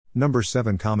Number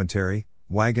 7 Commentary,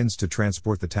 Wagons to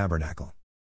Transport the Tabernacle.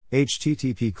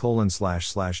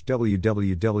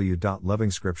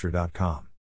 http://www.lovingscripture.com.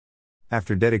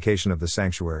 After dedication of the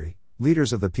sanctuary,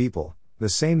 leaders of the people, the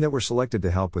same that were selected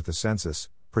to help with the census,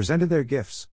 presented their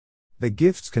gifts. The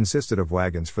gifts consisted of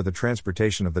wagons for the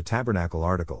transportation of the tabernacle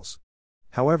articles.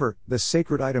 However, the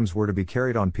sacred items were to be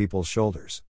carried on people's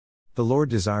shoulders. The Lord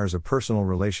desires a personal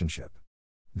relationship.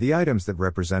 The items that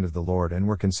represented the Lord and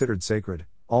were considered sacred,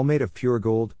 all made of pure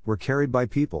gold, were carried by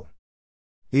people.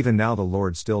 Even now the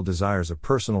Lord still desires a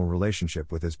personal relationship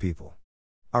with His people.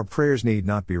 Our prayers need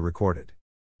not be recorded.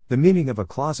 The meaning of a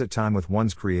closet time with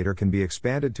one's Creator can be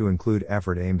expanded to include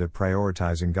effort aimed at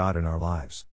prioritizing God in our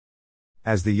lives.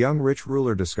 As the young rich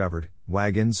ruler discovered,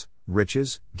 wagons,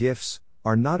 riches, gifts,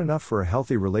 are not enough for a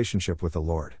healthy relationship with the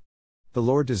Lord. The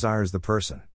Lord desires the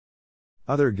person.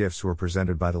 Other gifts were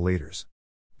presented by the leaders.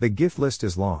 The gift list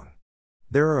is long.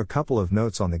 There are a couple of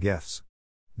notes on the gifts.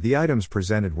 The items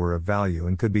presented were of value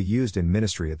and could be used in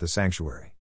ministry at the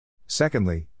sanctuary.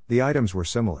 Secondly, the items were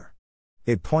similar.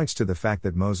 It points to the fact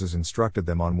that Moses instructed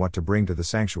them on what to bring to the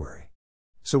sanctuary.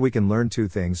 So we can learn two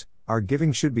things: our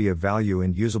giving should be of value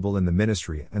and usable in the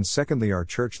ministry, and secondly, our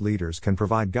church leaders can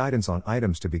provide guidance on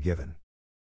items to be given.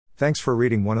 Thanks for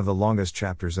reading one of the longest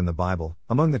chapters in the Bible,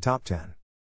 among the top 10.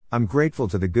 I'm grateful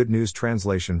to the Good News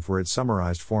Translation for its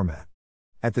summarized format.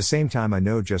 At the same time, I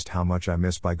know just how much I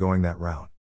miss by going that route.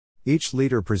 Each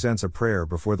leader presents a prayer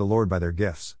before the Lord by their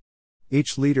gifts.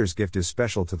 Each leader's gift is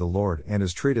special to the Lord and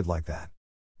is treated like that.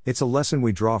 It's a lesson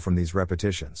we draw from these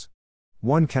repetitions.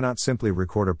 One cannot simply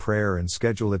record a prayer and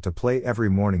schedule it to play every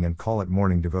morning and call it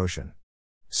morning devotion.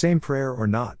 Same prayer or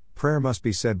not, prayer must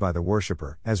be said by the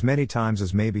worshiper as many times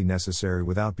as may be necessary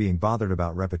without being bothered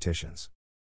about repetitions.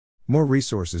 More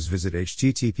resources visit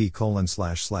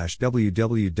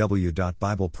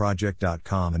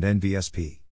http://www.bibleproject.com and NVSP.